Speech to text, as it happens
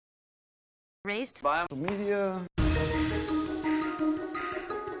Raised by media.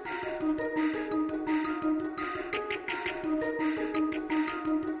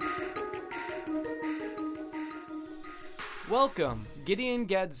 Welcome. Gideon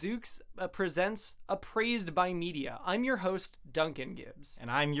Gadzooks presents Appraised by Media. I'm your host, Duncan Gibbs.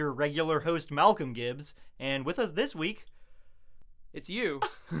 And I'm your regular host, Malcolm Gibbs. And with us this week, it's you.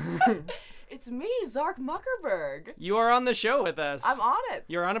 It's me, Zark Muckerberg. You are on the show with us. I'm on it.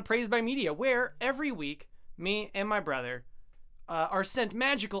 You're on Appraised by Media, where every week, me and my brother are sent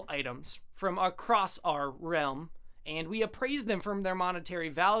magical items from across our realm, and we appraise them from their monetary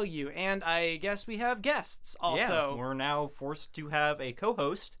value. And I guess we have guests also. Yeah, we're now forced to have a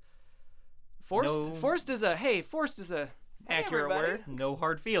co-host. Forced is a accurate word. No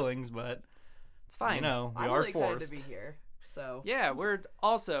hard feelings, but it's fine. You know, we I'm are really excited forced. to be here. So yeah, we're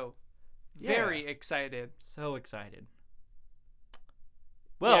also very excited. So excited.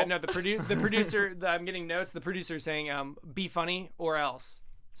 Well, yeah, no, the producer. I'm getting notes. The producer's saying, "Be funny or else."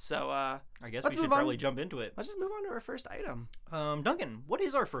 So I guess let's we should move on. probably jump into it. Let's just move on to our first item. Duncan, what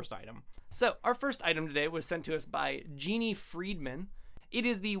is our first item? So our first item today was sent to us by Jeannie Friedman. It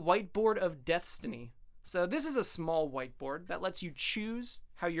is the Whiteboard of Destiny. So this is a small whiteboard that lets you choose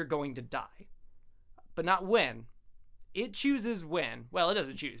how you're going to die, but not when. It chooses when. Well, it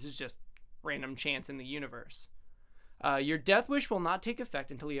doesn't choose. It's just random chance in the universe. Your death wish will not take effect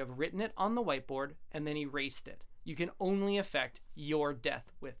until you have written it on the whiteboard and then erased it. You can only affect your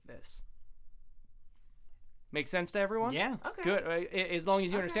death with this. Make sense to everyone? Yeah. okay. Good. As long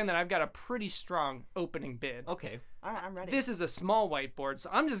as you understand that I've got a pretty strong opening bid. Okay. All right, I'm ready. This is a small whiteboard, so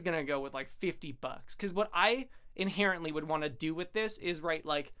I'm just going to go with like $50. Because what I inherently would want to do with this is write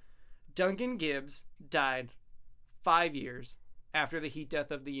like, Duncan Gibbs died 5 years after the heat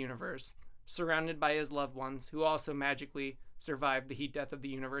death of the universe, surrounded by his loved ones who also magically survived the heat death of the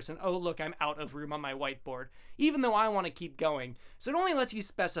universe. And oh, look, I'm out of room on my whiteboard, even though I want to keep going. So it only lets you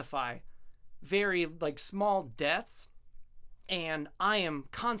specify very like small deaths. And I am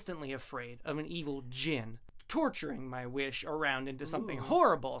constantly afraid of an evil djinn torturing my wish around into something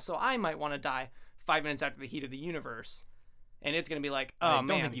horrible. So I might want to die 5 minutes after the heat of the universe. And it's going to be like, oh, I man.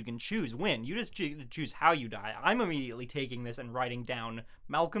 don't think you can choose when. You just choose how you die. I'm immediately taking this and writing down,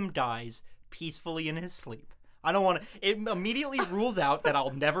 Malcolm dies peacefully in his sleep. I don't want to... It immediately rules out that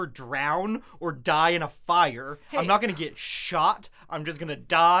I'll never drown or die in a fire. Hey. I'm not going to get shot. I'm just going to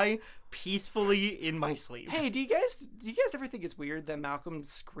die peacefully in my sleep. Hey, do you guys ever think it's weird that Malcolm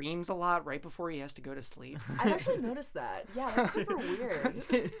screams a lot right before he has to go to sleep? I actually noticed that. Yeah, that's super weird.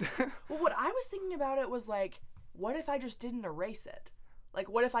 Well, what I was thinking about it was like, what if I just didn't erase it? Like,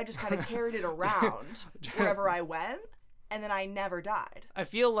 what if I just kind of carried it around wherever I went, and then I never died? I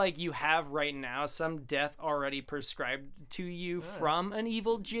feel like you have right now some death already prescribed to you from an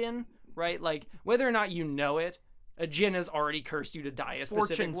evil djinn, right? Like, whether or not you know it, a djinn has already cursed you to die a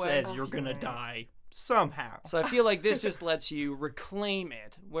specific Fortune way. says you're going to die somehow. So I feel like this just lets you reclaim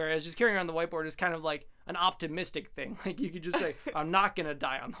it, whereas just carrying around the whiteboard is kind of like an optimistic thing. Like you could just say, I'm not going to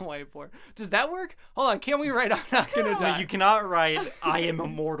die on the whiteboard. Does that work? Hold on, can we write I'm not going to die? No, you cannot write I am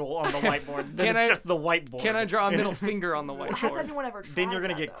immortal on the whiteboard. Then it's just the whiteboard. Can I draw a middle finger on the Has whiteboard? anyone ever tried Then you're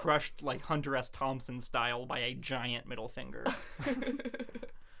going to that, get though? crushed like Hunter S. Thompson style by a giant middle finger.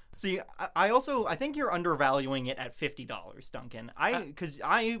 See, I think you're undervaluing it at $50, Duncan.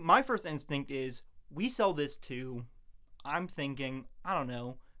 My first instinct is we sell this to, I'm thinking, I don't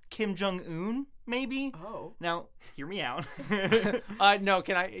know, Kim Jong-un, maybe? Oh. Now, hear me out. No,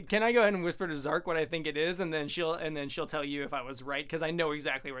 can I go ahead and whisper to Zark what I think it is, and then she'll tell you if I was right, because I know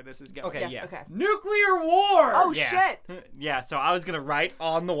exactly where this is going. Okay, Yes, yeah. okay. Nuclear war! Oh, Yeah. shit! Yeah, so I was going to write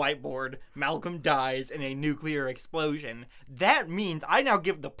on the whiteboard, Malcolm dies in a nuclear explosion. That means I now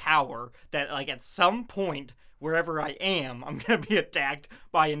give the power that, like, at some point, wherever I am, I'm going to be attacked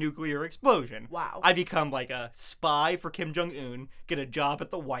by a nuclear explosion. Wow. I become like a spy for Kim Jong-un, get a job at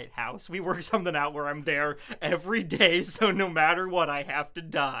the White House. We work something out where I'm there every day, so no matter what, I have to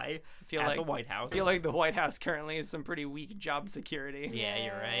die at the White House. I feel like the White House currently is some pretty weak job security. Yeah,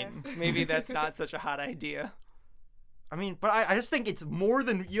 you're right. Maybe that's not such a hot idea. I mean, but I just think it's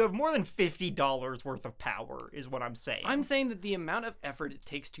you have more than $50 worth of power, is what I'm saying. I'm saying that the amount of effort it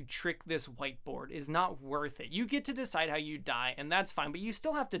takes to trick this whiteboard is not worth it. You get to decide how you die, and that's fine, but you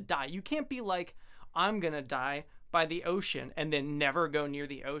still have to die. You can't be like, I'm gonna die by the ocean and then never go near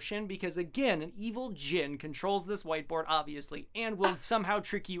the ocean, because again, an evil djinn controls this whiteboard, obviously, and will somehow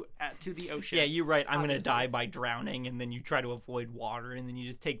trick you to the ocean. Yeah, you're right. I'm going to die by drowning, and then you try to avoid water, and then you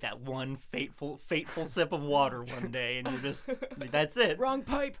just take that one fateful sip of water one day, and you're just, that's it. Wrong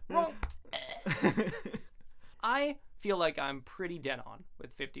pipe. Wrong. I feel like I'm pretty dead on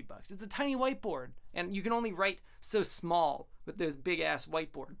with $50. It's a tiny whiteboard, and you can only write so small with those big ass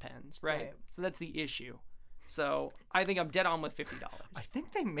whiteboard pens, right? So that's the issue. So I think I'm dead on with $50. I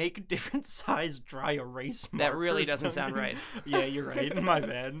think they make different size dry erase markers. That really doesn't sound right. Yeah, you're right. My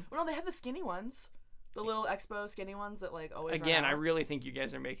bad. Well, no, they have the skinny ones. The little Expo skinny ones that like always Again, run I out. really think you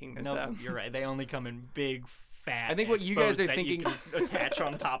guys are making this No, up. you're right. They only come in big, fat. I think what you guys Expos are that thinking- you can attach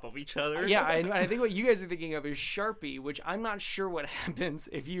on top of each other. Yeah, I think what you guys are thinking of is Sharpie, which I'm not sure what happens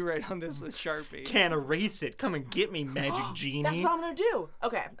if you write on this with Sharpie. Can't erase it. Come and get me, magic genie. That's what I'm gonna do.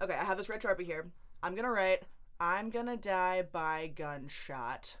 Okay, I have this red Sharpie here. I'm gonna write, I'm gonna die by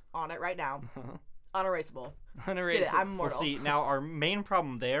gunshot on it right now. Unerasable. Unerasable. Did it. I'm Well, immortal. see, now our main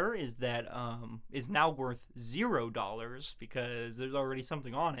problem there is that is now worth $0 because there's already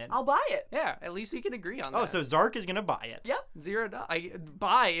something on it. I'll buy it. Yeah, at least we can agree on that. Oh, so Zark is gonna buy it. Yep. $0.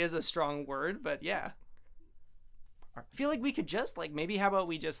 Buy is a strong word, but yeah. I feel like we could just like maybe how about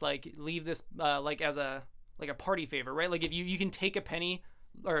we just like leave this like as a party favor, right? Like if you can take a penny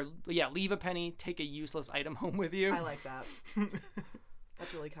or leave a penny, take a useless item home with you. I like that.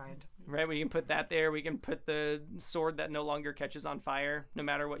 That's really kind. Right, we can put that there. We can put the sword that no longer catches on fire, no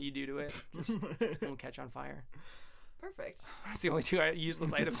matter what you do to it. Just won't catch on fire. Perfect. That's the only two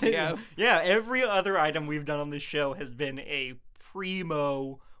useless items we have. Yeah, every other item we've done on this show has been a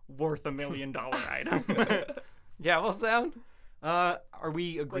primo worth $1 million item. Gavel sound? Are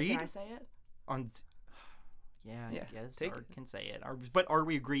we Wait, agreed can I say it? on? Yeah, I Yeah, guess take Zark it. can say it. But are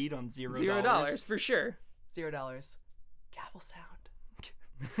we agreed on $0? $0 for sure. $0. Gavel sound.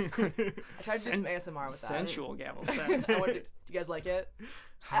 I tried to do some ASMR with that. Sensual gavel sound. I wanted to, do you guys like it?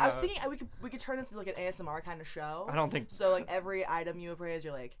 I was thinking we could turn this into like an ASMR kind of show. I don't think. So like every item you appraise,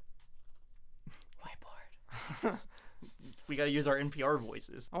 you're like, whiteboard. We gotta use our NPR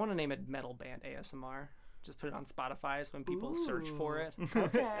voices. I want to name a metal band ASMR. Just put it on Spotify so when people search for it.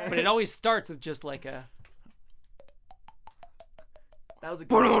 Okay. But it always starts with just like a. That was a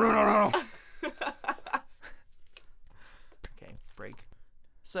good Okay, break.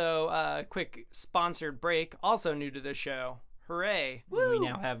 So, quick sponsored break. Also new to the show. Hooray! We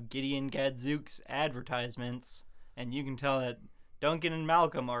now have Gideon Gadzooks advertisements, and you can tell that Duncan and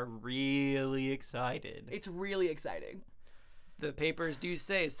Malcolm are really excited. It's really exciting. The papers do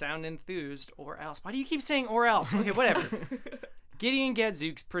say sound enthused or else. Why do you keep saying or else? Okay, whatever. Gideon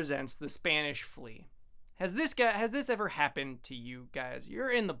Gadzooks presents the Spanish Flea. Has this ever happened to you guys?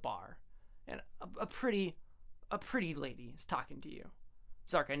 You're in the bar, and a pretty lady is talking to you.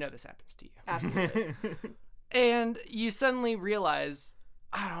 Zark, I know this happens to you. Absolutely. And you suddenly realize,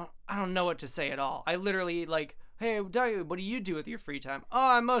 I don't know what to say at all. I literally like, hey, Dayu, what do you do with your free time? Oh,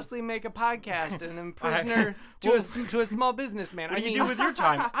 I mostly make a podcast and I'm prisoner to a small businessman. What do you do with your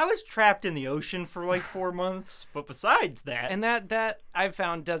time? I was trapped in the ocean for like 4 months, but besides that... And that I've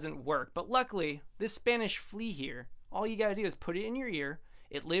found doesn't work. But luckily, this Spanish Flea here, all you gotta do is put it in your ear.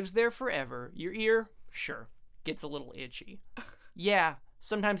 It lives there forever. Your ear, sure, gets a little itchy. Yeah,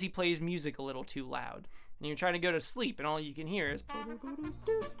 sometimes he plays music a little too loud. And you're trying to go to sleep, and all you can hear is...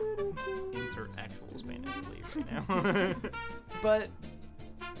 Insert actual Spanish Flea right now. But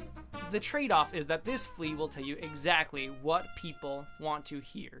the trade-off is that this flea will tell you exactly what people want to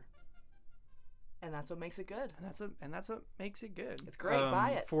hear. And that's what makes it good. And that's what makes it good. It's great.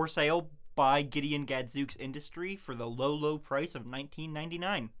 Buy it. For sale by Gideon Gadzooks Industry for the low price of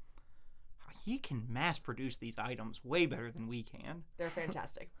 $19.99. He can mass produce these items way better than we can. They're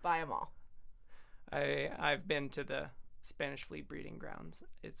fantastic. Buy them all. I've been to the Spanish flea breeding grounds.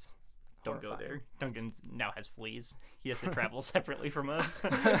 It's Don't go horrifying. there. Duncan now has fleas. He has to travel separately from us.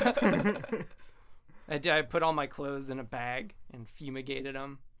 I put all my clothes in a bag and fumigated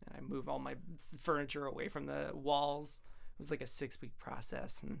them, and I moved all my furniture away from the walls. It was like a 6-week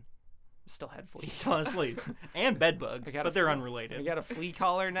process, and still had He fleas. still has fleas. And bed bugs, I got but a they're flea- unrelated. I got a flea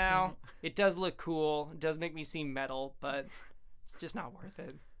collar now. It does look cool. It does make me seem metal, but it's just not worth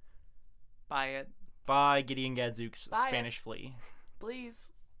it. Buy it. By Gideon Gadzooks Buy it. Spanish Flea. Please.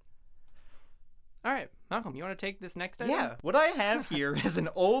 All right, Malcolm, you want to take this next item? Yeah, what I have here is an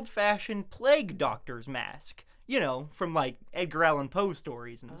old-fashioned plague doctor's mask. You know, from like Edgar Allan Poe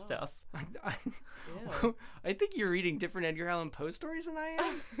stories and stuff. Ew. I think you're reading different Edgar Allan Poe stories than I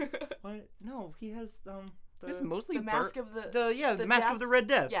am. What? No, he has It's the mostly The mask of the... the mask death? of the Red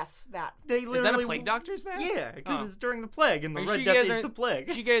Death. Yes, that. They Is that a literally plague doctor's mask? Yeah, because Oh. it's during the plague, and the Are you Red sure you Death guys is aren't- the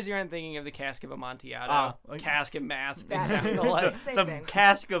plague. You guys aren't thinking of the cask of Amontillado. Ah, okay. Cask and mask. They That- sound alike. Same the thing.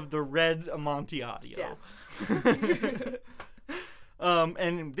 cask of the Red Amontillado. Death.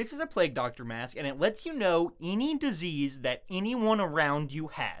 And this is a plague doctor mask, and it lets you know any disease that anyone around you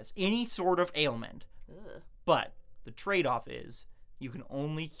has, any sort of ailment. Ugh. But The trade-off is you can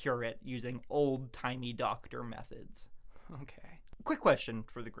only cure it using old-timey doctor methods. Okay. Quick question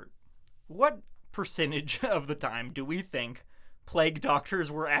for the group. What percentage of the time do we think plague doctors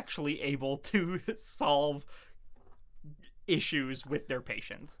were actually able to solve issues with their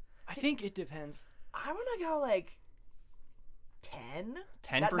patients? I think it depends. I want to go like 10.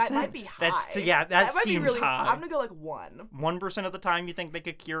 10%? That might be high. That might be seems really high. I'm gonna go like 1. 1% of the time you think they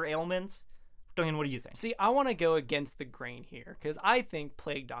could cure ailments? Duncan, what do you think? See, I want to go against the grain here because I think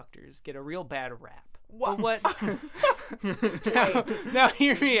plague doctors get a real bad rap. What? But what? now,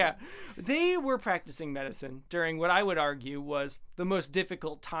 hear me out. They were practicing medicine during what I would argue was the most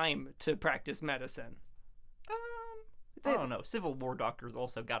difficult time to practice medicine. I don't know. Civil War doctors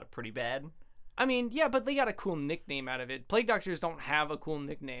also got it pretty bad. I mean, yeah, but they got a cool nickname out of it. Plague doctors don't have a cool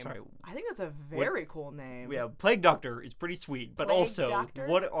nickname. Sorry. I think that's a very cool name. Yeah, Plague Doctor is pretty sweet, but Plague also,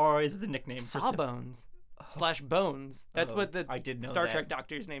 Doctor? is the nickname for Sawbones / Bones. That's what the I did know Star that. Trek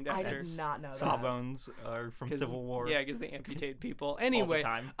doctor is named I after. did not know that. Sawbones are from Civil War. Yeah, because they amputate people. Anyway,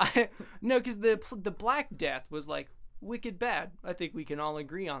 time. No, because the Black Death was like wicked bad. I think we can all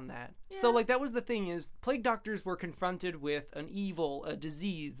agree on that. So Yeah. like that was the thing is plague doctors were confronted with an evil, a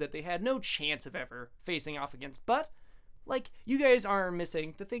disease that they had no chance of ever facing off against. But like you guys are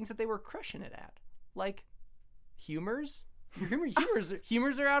missing the things that they were crushing it at. Like humors. Your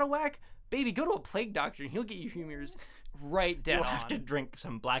humors are out of whack. Baby, go to a plague doctor and he'll get your humors right dead You'll on. have to drink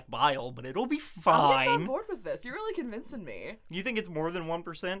some black bile, but it'll be I'm fine. getting on board with this. You're really convincing me. You think it's more than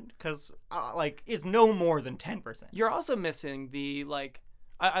 1%? Because, it's no more than 10%. You're also missing the, like,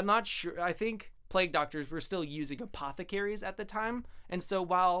 I'm not sure. I think plague doctors were still using apothecaries at the time. And so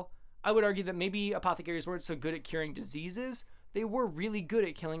while I would argue that maybe apothecaries weren't so good at curing diseases, they were really good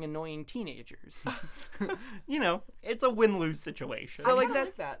at killing annoying teenagers. It's a win-lose situation. So, like, kinda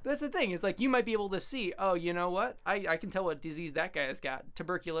like that. that's the thing, is, like, you might be able to see, oh, you know what? I can tell what disease that guy has got.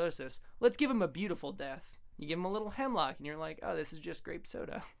 Tuberculosis. Let's give him a beautiful death. You give him a little hemlock, and you're like, oh, this is just grape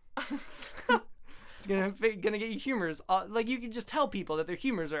soda. It's gonna get you humors. Like, you can just tell people that their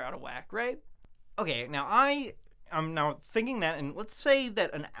humors are out of whack, right? Okay, now I'm now thinking that, and let's say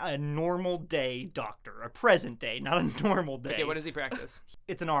that a normal day doctor, a present day, not a normal day. Okay, what does he practice?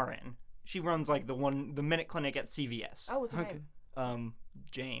 It's an RN. She runs like the Minute Clinic at CVS. Oh, what's her Okay. name?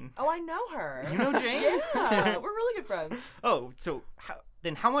 Jane. Oh, I know her. You know Jane? Yeah, we're really good friends. Oh, so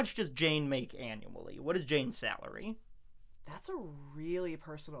how much does Jane make annually? What is Jane's salary? That's a really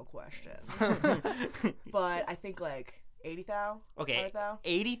personal question. But I think like 80,000. Okay, 100,000?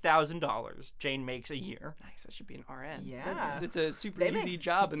 $80,000 Jane makes a year. Nice, that should be an RN. Yeah. It's a super They easy make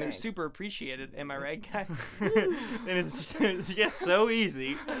job, and they're bank. super appreciated. Am I right, guys? And it's yes, so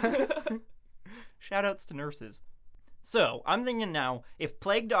easy. Shoutouts to nurses. So, I'm thinking now, if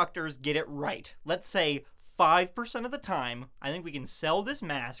plague doctors get it right, let's say 5% of the time, I think we can sell this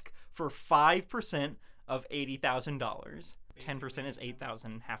mask for 5% of $80,000. 10% is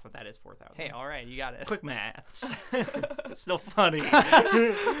 8,000, half of that is 4,000. Hey, all right, you got it. Quick maths. It's still funny.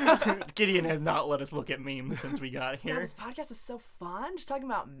 Gideon has not let us look at memes since we got God, here. this podcast is so fun. Just talking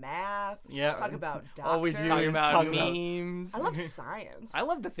about math. Yeah. Talk about doctors. All we do Talking is about talk about memes. I love science. I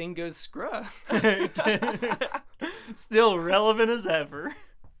love the thing goes scruh. Still relevant as ever.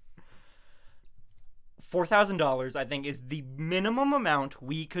 $4,000, I think, is the minimum amount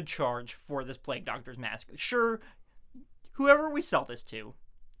we could charge for this plague doctor's mask. Sure, whoever we sell this to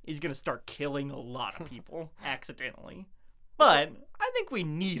is going to start killing a lot of people accidentally. But I think we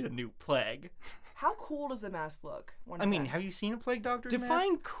need a new plague. How cool does the mask look? I mean, have you seen a plague doctor's mask?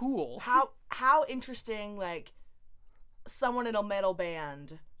 Define cool. how interesting, like, someone in a metal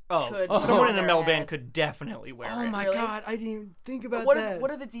band could someone in wear a metal it. band could definitely wear Oh it. my Really? god, I didn't even think about What that. are, what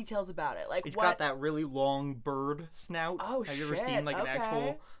are the details about it? Like, It's what? got that really long bird snout. Oh, Have you ever shit, seen like an okay.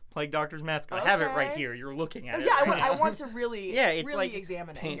 actual plague doctor's mask? I have it right Okay. here. You're looking Oh, at it. yeah, right I now. want to really, Yeah, it's really like-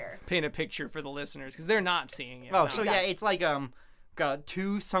 examine it here. paint a picture for the listeners because they're not seeing it. Oh, No. so yeah, it's like got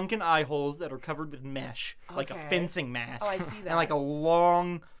two sunken eye holes that are covered with mesh, like a Okay. fencing mask. Oh, I see that. And like a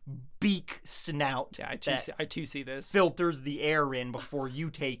long beak snout Yeah, that I too see this. filters the air in before you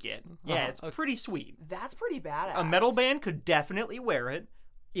take it. Yeah, Uh-huh, it's okay. pretty sweet. That's pretty badass. A metal band could definitely wear it.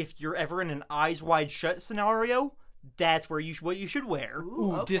 If you're ever in an eyes wide shut scenario, that's where what you should wear.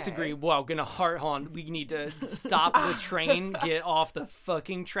 Ooh, okay. disagree. Wow, gonna heart on. We need to stop the train, get off the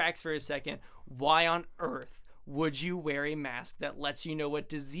fucking tracks for a second. Why on earth would you wear a mask that lets you know what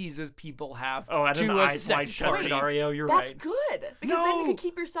diseases people have Oh, at an to a eyes wide sex shut party? scenario, you're That's right. good because then you No. can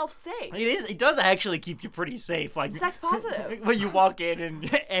keep yourself safe. It does actually keep you pretty safe. Like Sex positive. when you walk in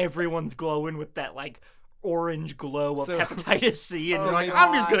and everyone's glowing with that like orange glow of So- hepatitis C, and Oh they're like, my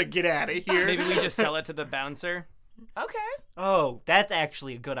 "I'm just God. gonna get out of here." Maybe we just sell it to the bouncer. Okay. Oh, that's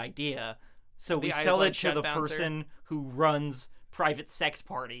actually a good idea. So we The Eyes sell Wide it to Shut the bouncer. person who runs private sex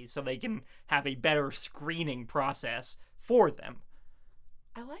parties so they can have a better screening process for them.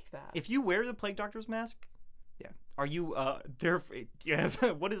 I like that. If you wear the plague doctor's mask, Yeah. are you there? Do you have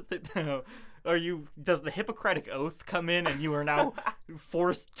what is it? Are you? Does the Hippocratic Oath come in and you are now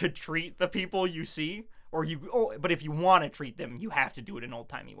forced to treat the people you see, or you? Oh, but if you want to treat them, you have to do it in old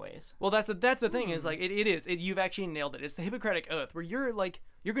timey ways. Well, that's the thing is like it is. You've actually nailed it. It's the Hippocratic Oath where you're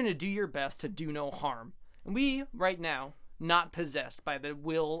going to do your best to do no harm. And we right now not possessed by the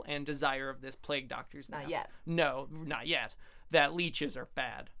will and desire of this plague doctor's mask. Not yet. No, not yet. That leeches are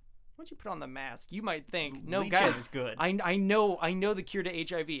bad. Once you put on the mask, you might think, no, Leeches guys, is good. I know the cure to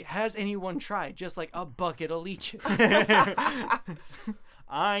HIV. Has anyone tried just like a bucket of leeches?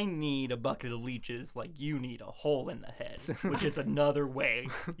 I need a bucket of leeches like you need a hole in the head, which is another way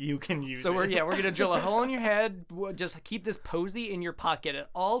you can use So it. we're gonna drill a hole in your head. Just keep this posy in your pocket at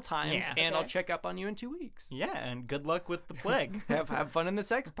all times, Yeah. and I'll Okay. check up on you in 2 weeks. Yeah, and good luck with the plague. Have fun in the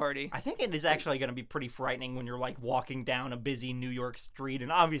sex party. I think it is actually going to be pretty frightening when you're like walking down a busy New York street,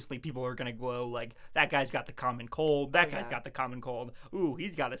 and obviously people are going to glow like that guy's got the common cold, that guy's yeah. got the common cold. Ooh,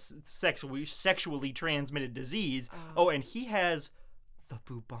 he's got a sexually transmitted disease. Oh, and he has the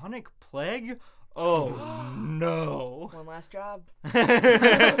bubonic plague. Oh no! One last job.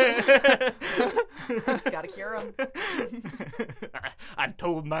 I It's gotta cure him.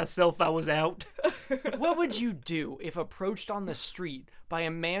 told myself I was out. What would you do if approached on the street by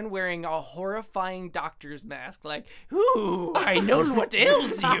a man wearing a horrifying doctor's mask? Like, ooh, I know what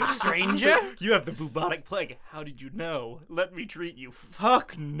ails you, stranger. You have the bubonic plague. How did you know? Let me treat you.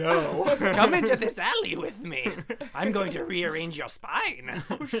 Fuck no. Come into this alley with me. I'm going to rearrange your spine.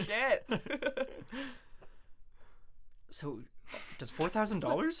 Oh shit. So, does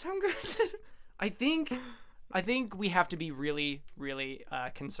 $4,000 sound good? I think we have to be really, really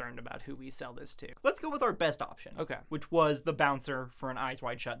concerned about who we sell this to. Let's go with our best option. Okay. Which was the bouncer for an Eyes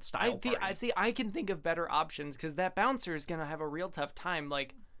Wide Shut style party. I can think of better options because that bouncer is gonna have a real tough time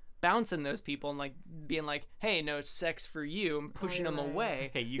like bouncing those people and like being like, "Hey, no sex for you," and pushing them right.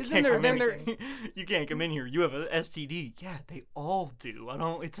 away. Hey, you 'Cause can't come then in. they're You can't come in here. You have a STD. Yeah, they all do. I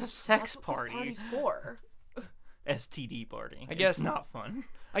don't. It's a sex That's what party. this party's for. STD party. I guess- it's not fun.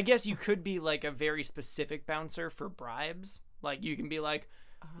 I guess you could be like a very specific bouncer for bribes. Like you can be like,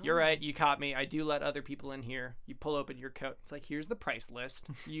 "You're right, you caught me. I do let other people in here." You pull open your coat. It's like, "Here's the price list."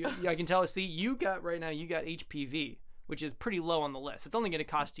 I can tell. See, you got HPV, which is pretty low on the list. It's only going to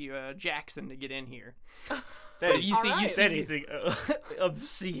cost you a Jackson to get in here. That But you see, that is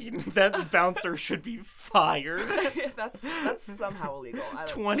obscene. That bouncer should be fired. That's somehow illegal. I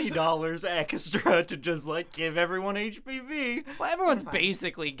don't. $20 extra to just like give everyone HPV. Well, everyone's fine.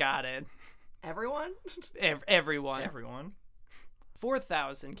 basically got it. Everyone? Everyone. Everyone.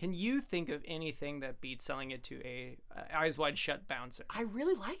 4,000. Can you think of anything that beats selling it to a Eyes Wide Shut bouncer? I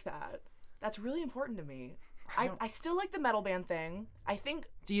really like that. That's really important to me. I still like the metal band thing. I think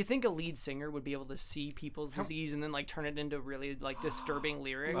Do you think a lead singer would be able to see people's disease and then like turn it into really like disturbing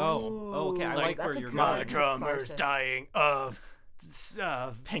lyrics? Oh, okay. I like that's where a you're good going. My drummer's dying of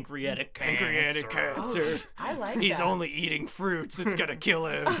Pancreatic pancreatic cancer. cancer. I like He's that. only eating fruits. It's gonna kill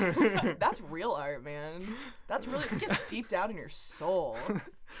him. That's real art, man. That's really it gets deep down in your soul.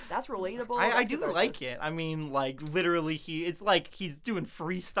 That's relatable. I That's do catharsis. like it. I mean, like literally, it's like he's doing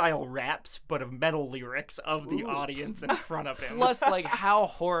freestyle raps, but of metal lyrics of the audience in front of him. Plus, like how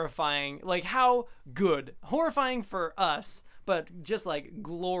horrifying, like how good, horrifying for us, but just like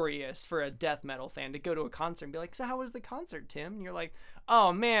glorious for a death metal fan to go to a concert and be like, "So how was the concert, Tim?" And you're like,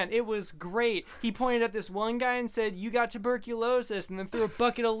 "Oh man, it was great." He pointed at this one guy and said, "You got tuberculosis," and then threw a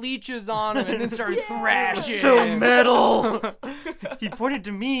bucket of leeches on him and then started thrashing. So metal. He pointed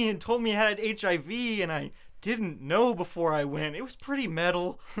to me and told me I had HIV, and I didn't know before I went. It was pretty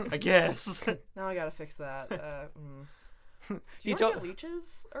metal, I guess. Now I gotta fix that. Do He you told get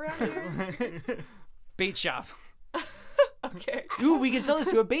leeches around here? bait shop. Okay. Ooh, we could sell this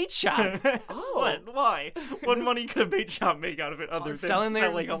to a bait shop. Oh. What? Why? What money could a bait shop make out of it other than selling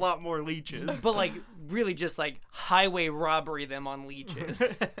selling, their- a lot more leeches? But like really just like highway robbery them on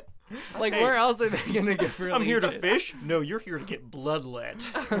leeches. Like Hey, where else are they gonna get for I'm here to leeches? fish. No, you're here to get bloodlet.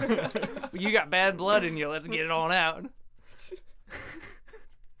 You got bad blood in you. Let's get it on out.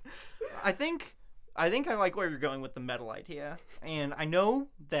 I think I like where you're going with the metal idea, and I know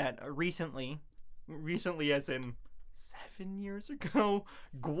that recently as in 7 years ago,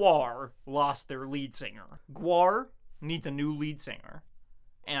 Gwar lost their lead singer. Gwar needs a new lead singer,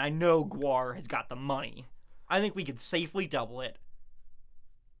 and I know Gwar has got the money. I think we could safely double it.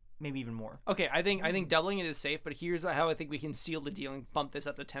 maybe even more. Okay, I think doubling it is safe, but here's how I think we can seal the deal and bump this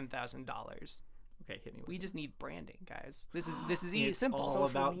up to $10,000. Okay, hit me with We it. just need branding, guys. This is easy, It's simple. all Social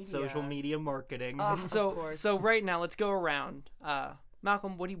about media. social media marketing. Of So course. right now, let's go around.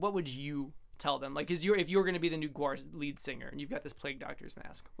 Malcolm, what would you tell them? Like, if you're going to be the new Guar lead singer and you've got this Plague Doctor's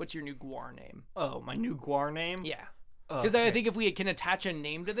mask, what's your new Guar name? Oh, my new Guar name? Yeah. Oh, Because I okay. think if we can attach a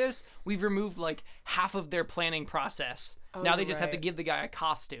name to this, we've removed like half of their planning process. Oh, Now they you're just have to right. give the guy a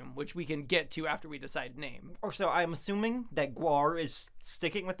costume, which we can get to after we decide name. Or so I'm assuming that Guar is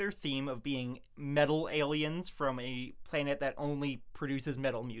sticking with their theme of being metal aliens from a planet that only produces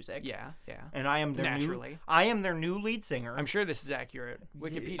metal music. Yeah. And I am their Naturally. I am their new lead singer. I'm sure this is accurate.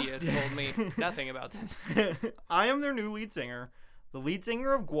 Wikipedia told me nothing about this. I am their new lead singer, the lead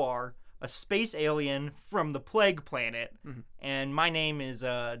singer of Guar, a space alien from the Plague Planet, and my name is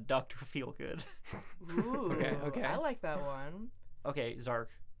Dr. Feelgood. Ooh, Okay. I like that one. Okay,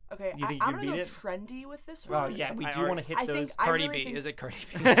 Zark. Okay, You think I'm you gonna beat go it? trendy with this Well, one. yeah, we I do want to hit I think those. I Cardi really B. think- Is it Cardi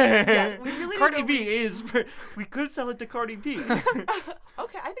B? Yes, we really need Cardi to B reach- is. We could sell it to Cardi B.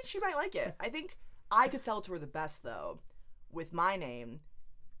 Okay, I think she might like it. I think I could sell it to her the best though, with my name,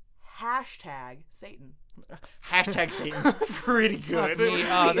 #Satan. Hashtag Satan's pretty good. Fuck me.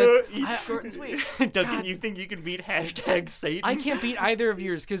 Oh, that's- Short and sweet. Duncan, you think you can beat hashtag Satan? I can't beat either of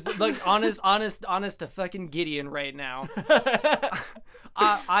yours because, like, honest to fucking Gideon right now.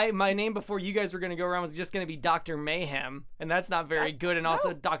 My name before you guys were gonna go around was just gonna be Dr. Mayhem, and that's not very good. And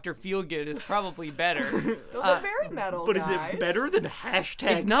also, Dr. Feelgood is probably better. Those are very metal, But is guys. it better than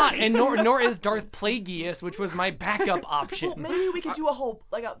hashtag It's not, Satan? and nor is Darth Plagueis, which was my backup option. Well, maybe we could do a whole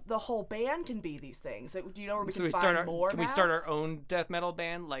the whole band can be these things. Like, do you know where we So can we find start our, more? can we start our masks? own death metal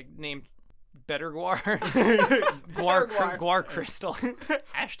band, like named Better Guar? Guar. Guar Crystal.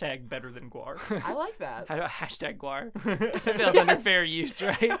 Hashtag better than Guar. I like that. Hashtag Guar. That feels under fair use,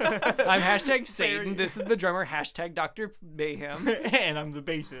 right? I'm hashtag Satan. This is the drummer. Hashtag Dr. Mayhem. And I'm the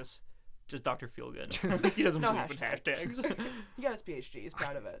bassist. Just Dr. Feelgood. He doesn't No believe in hashtag. hashtags. He got his PhD. He's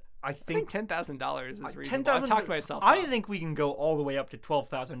proud of it. I I think think $10,000 is reasonable. 10,000. I've talked myself I up. think we can go all the way up to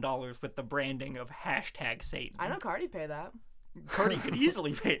 $12,000 with the branding of hashtag Satan. I know Cardi pay that. Cardi could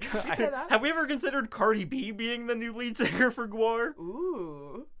easily pay. Pay that. Have we ever considered Cardi B being the new lead singer for Guar?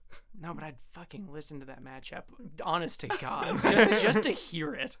 Ooh. No, but I'd fucking listen to that matchup. Honest to God. Just to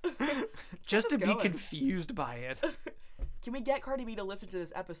hear it. Just to us be going. confused by it. Can we get Cardi B to listen to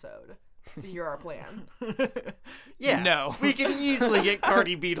this episode to hear our plan? Yeah. No. We can easily get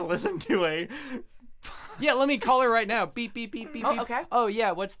Cardi B to listen to a. Yeah, let me call her right now. Beep, beep, beep, beep, Oh, beep. okay. Oh,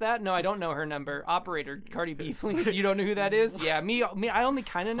 yeah, what's that? No, I don't know her number. Operator, Cardi B, please. You don't know who that is? Yeah, me. I only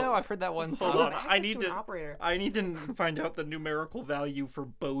kind of know. I've heard that one Hold song. Who on. the heck I is need to an to. operator. I need to find out the numerical value for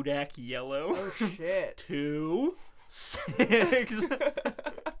Bodak Yellow. Oh shit. 2, 6.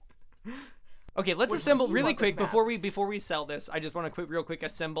 Okay, let's What assemble do you really want this quick mask? before we sell this. I just want to real quick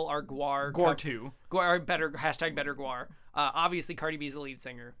assemble our Guar. Guar 2. Guar better hashtag better Guar. Obviously, Cardi B's the lead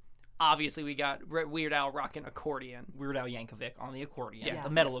singer. Obviously, we got Weird Al rocking accordion. Weird Al Yankovic on the accordion. Yes. The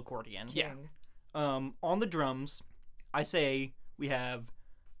metal accordion. Yeah. King. On the drums, I say we have.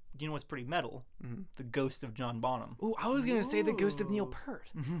 Do you know what's pretty metal? The Ghost of John Bonham. Ooh, I was gonna say the ghost of Neil Ooh. Peart.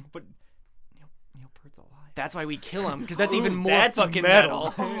 But Neil Peart's alive. That's why we kill him, because that's even Ooh, more that's fucking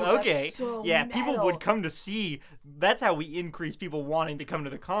metal. Oh, that's Okay. so Yeah, people metal. would come to see. That's how we increase people wanting to come to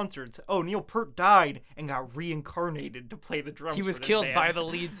the concerts. Oh, Neil Peart died and got reincarnated to play the drums. He was for this killed band. by the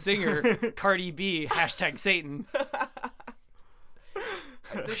lead singer, Cardi B. Hashtag Satan.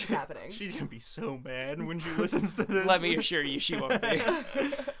 This is happening. She's gonna be so mad when she listens to this. Let me assure you, she won't be.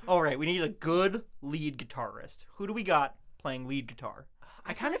 All right, we need a good lead guitarist. Who do we got playing lead guitar?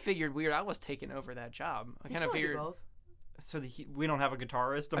 I kind of figured Weird Al was taking over that job. I kind of We'll do figured. both. So we don't have a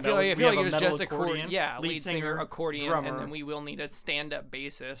guitarist. I feel like we have it a was metal just accordion. Yeah, lead singer, accordion, drummer. and then we will need a stand-up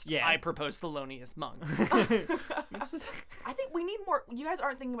bassist. Yeah. I propose Thelonious Monk. This is- I think we need more. You guys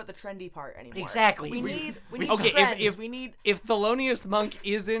aren't thinking about the trendy part anymore. Exactly. We We- need. We we- need Okay, trends. we need. If Thelonious Monk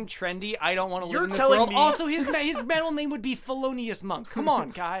isn't trendy, I don't want to live You're in this telling world. me- Also, his metal name would be Thelonious Monk. Come on,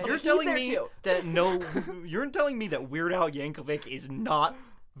 guys. You're He's telling there me too. that you're telling me that Weird Al Yankovic is not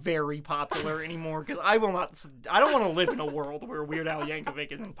very popular anymore, because I will not. I don't want to live in a world where Weird Al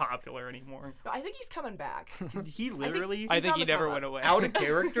Yankovic isn't popular anymore. No, I think he's coming back. He literally, I He's think on he the never come went up. away. out of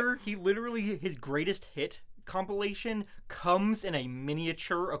character. He literally, his greatest hit compilation comes in a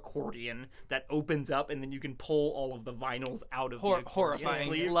miniature accordion that opens up, and then you can pull all of the vinyls out of the accordion Horrifying.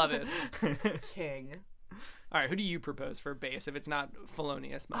 sleeve. Love it. King. All right, who do you propose for bass if it's not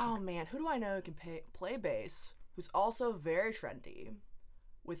Thelonious Monk? Oh man, who do I know who can play bass? Who's also very trendy,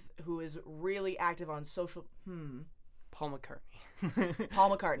 who is really active on social. Paul McCartney.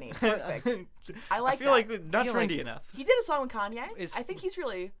 Paul McCartney. Perfect. I like I feel that. like not feel trendy like- enough. He did a song with Kanye. Is- I think he's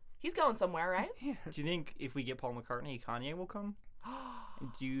going somewhere, right? Yeah. Do you think if we get Paul McCartney, Kanye will come?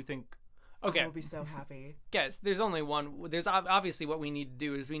 Do you think? Okay, I would be so happy. guys. There's only one. There's obviously what we need to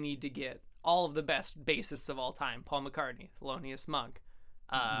do is we need to get all of the best bassists of all time: Paul McCartney, Thelonious Monk,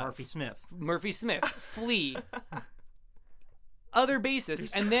 Murphy Smith, Flea, other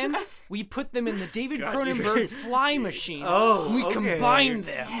bassists, and then we put them in the David God, Cronenberg fly machine. Oh, and we okay. combine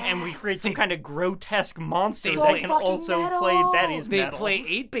them. And we create some kind of grotesque monster So that can fucking also metal. play that is They metal. play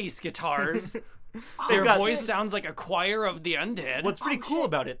 8 bass guitars. Oh, Their got- voice sounds like a choir of the undead. What's pretty Oh, cool shit.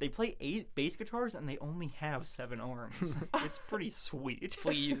 about it, they play 8 bass guitars and they only have 7 arms. It's pretty sweet.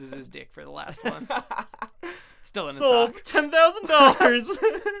 Flea uses his dick for the last one. Still in his Sold sock. $10,000.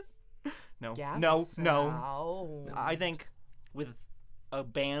 No, Gavin no. Sound. I think with a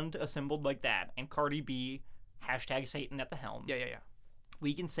band assembled like that and Cardi B, hashtag Satan at the helm, Yeah.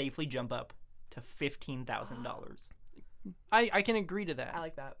 we can safely jump up to $15,000. I can agree to that. I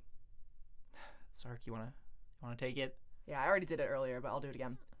like that. Sark, you wanna take it? Yeah, I already did it earlier, but I'll do it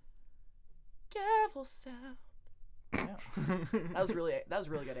again. Gavel sound. Yeah. That was really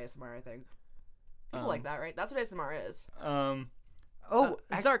good ASMR, I think. People like that, right? That's what ASMR is.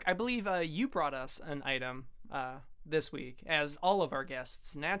 Zark, I believe you brought us an item this week, as all of our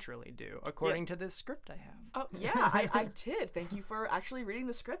guests naturally do, according to this script I have. Oh, yeah, I did. Thank you for actually reading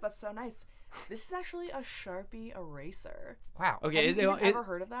the script. That's so nice. This is actually a Sharpie eraser. Wow. Okay, Have you ever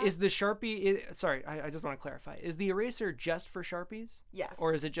heard of that? Is the Sharpie? Sorry, I just want to clarify. Is the eraser just for Sharpies? Yes.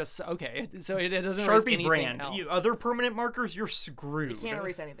 Or is it just okay? So it doesn't erase Sharpie anything brand. else. Other permanent markers, you're screwed. You can't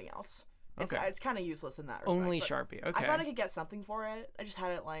erase anything else. It's, Okay. it's kind of useless in that respect. Only but Sharpie. I Okay. thought I could get something for it. I just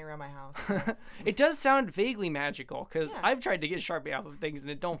had it lying around my house. It does sound vaguely magical because Yeah. I've tried to get Sharpie off of things and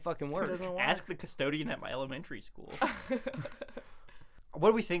it don't fucking It work. doesn't work. Ask the custodian at my elementary school. What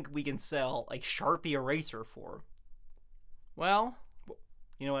do we think we can sell a Sharpie eraser for? Well,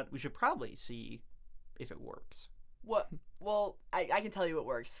 You know what? We should probably see if it works. What? Well, I can tell you it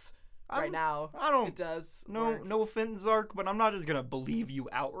works right I'm- now. I don't. It does. No, work. no offense, Zark, but I'm not just gonna believe you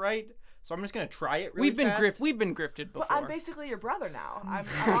outright. So I'm just gonna try it. Really we've been grifted before. But I'm basically your brother now. I'm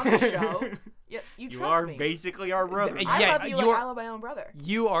on the show. Yeah, you You trust are me. basically our brother. Yeah, I love you like you're- I love my own brother.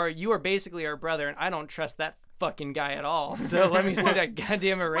 You are basically our brother, and I don't trust that fucking guy at all. So let me see that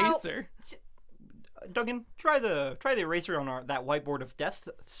goddamn eraser. Duncan, try the eraser on that whiteboard of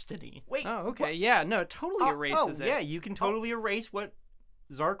destiny. Wait. Oh, okay. Yeah, no, it totally erases it. Yeah, you can totally erase what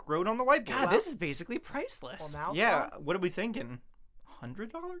Zark wrote on the whiteboard. God, this is basically priceless. Well, now it's Yeah, gone? what are we thinking?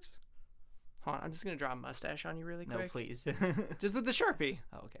 $100? Hold on, I'm just gonna draw a mustache on you really No, quick. please. Just with the Sharpie.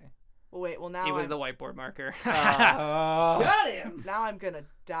 Oh, okay. Well, wait. Well, now It was I'm, the whiteboard marker. Uh, Got him. now I'm gonna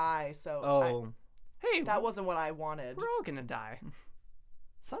die. So oh, Hey, that wasn't what I wanted. we're all gonna die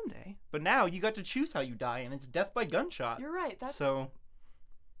someday. but now you got to choose how you die, and it's death by gunshot. You're right. That's So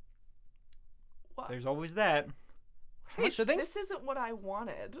what? there's always that. Hey, so thanks. This isn't what I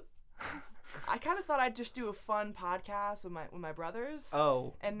wanted. I kind of thought I'd just do a fun podcast with my brothers,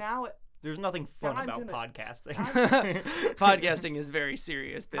 Oh, and now there's nothing fun I'm about gonna- podcasting. Podcasting is very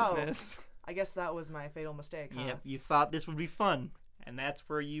serious business. I guess that was my fatal mistake. Huh? Yep, you thought this would be fun, and that's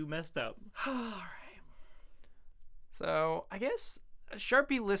where you messed up. All right. So I guess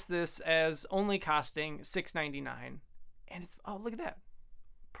Sharpie lists this as only costing $6.99, and it's look at that,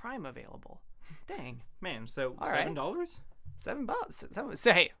 Prime available. Dang, Man, so All right. $7? $7.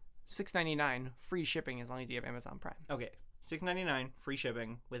 So hey, $6.99 free shipping as long as you have Amazon Prime. Okay, $6.99 free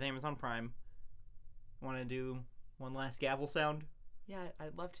shipping with Amazon Prime. Want to do one last gavel sound? Yeah,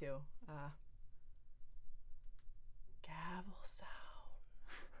 I'd love to. Gavel sound.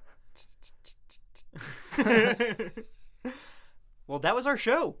 Well, that was our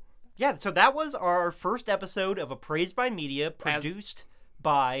show. Yeah, so that was our first episode of Appraised by Media, produced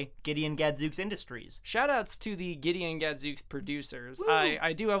by Gideon Gadzooks Industries. Shoutouts to the Gideon Gadzooks producers. Woo!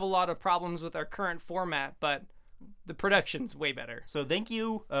 I do have a lot of problems with our current format, but the production's way better. So thank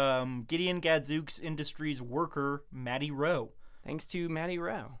you, Gideon Gadzooks Industries worker, Maddie Rowe. Thanks to Maddie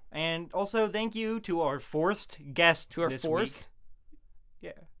Rowe. And also thank you to our forced guest To our this forced?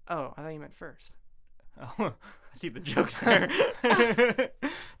 week. Oh, I thought you meant first. Yeah. Oh, I see the joke there.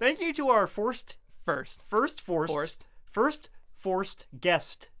 Thank you to our first forced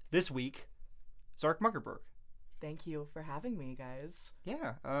guest this week, Zark Muckerberg. Thank you for having me, guys.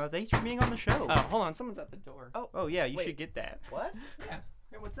 Yeah, thanks for being on the show. Oh, hold on, someone's at the door. Oh yeah, you wait. should get that. What? Yeah.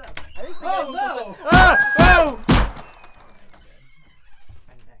 Hey, what's up? I think Oh no! Ah! Oh!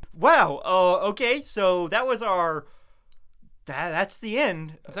 Wow. Okay. So that was our. That's the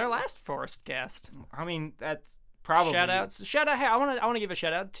end. It's our last forced guest. I mean, that's Probably. Shout outs. Hey, I want to give a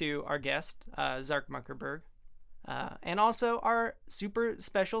shout out to our guest, Zark Muckerberg, and also our super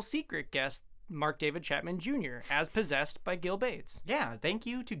special secret guest, Mark David Chapman Jr., as possessed by Gil Bates. Yeah, thank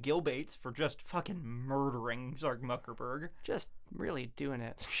you to Gil Bates for just fucking murdering Zark Muckerberg. Just really doing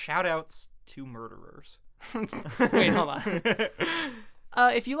it. Shout outs to murderers. Wait, hold on.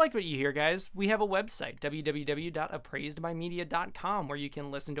 If you liked what you hear, guys, we have a website, www.appraisedbymedia.com, where you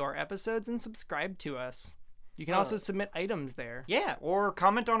can listen to our episodes and subscribe to us. You can also submit items there. Yeah, or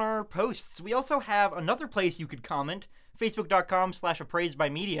comment on our posts. We also have another place you could comment,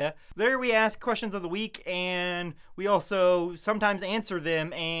 facebook.com/appraisedbymedia. There we ask questions of the week, and we also sometimes answer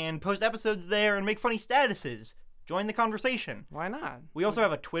them and post episodes there and make funny statuses. Join the conversation. Why not? We also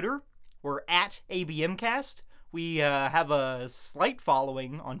have a Twitter. We're at ABMcast. We have a slight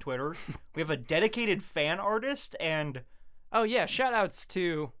following on Twitter. We have a dedicated fan artist, and... Oh, yeah, shout-outs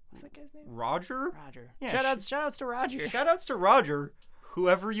to... What's that guy's name? Roger? Roger. Yeah, Shout-outs to Roger. Shout-outs to Roger,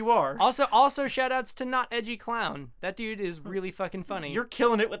 whoever you are. Also shout-outs to Not Edgy Clown. That dude is really fucking funny. You're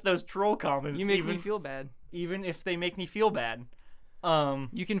killing it with those troll comments. You make me feel bad. Even if they make me feel bad.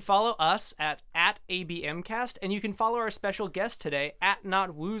 You can follow us at ABMcast, and you can follow our special guest today at Not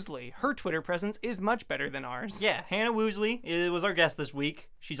Woosley. Her Twitter presence is much better than ours. Yeah, Hannah Woosley was our guest this week.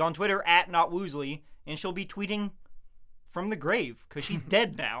 She's on Twitter at Not Woosley, and she'll be tweeting from the grave, because she's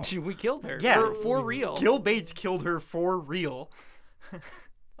dead now. We killed her. Yeah. For real. Gil Bates killed her for real.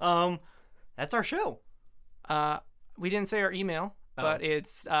 That's our show. We didn't say our email. But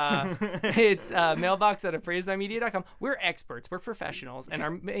it's mailbox@appraisedbymedia.com. We're experts. We're professionals. And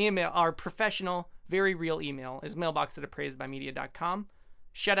our professional, very real email is mailbox@appraisedbymedia.com.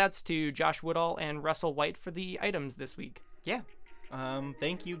 Shoutouts to Josh Woodall and Russell White for the items this week. Yeah.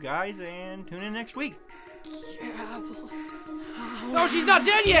 Thank you guys, and tune in next week. No, she's not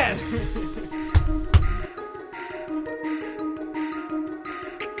dead yet!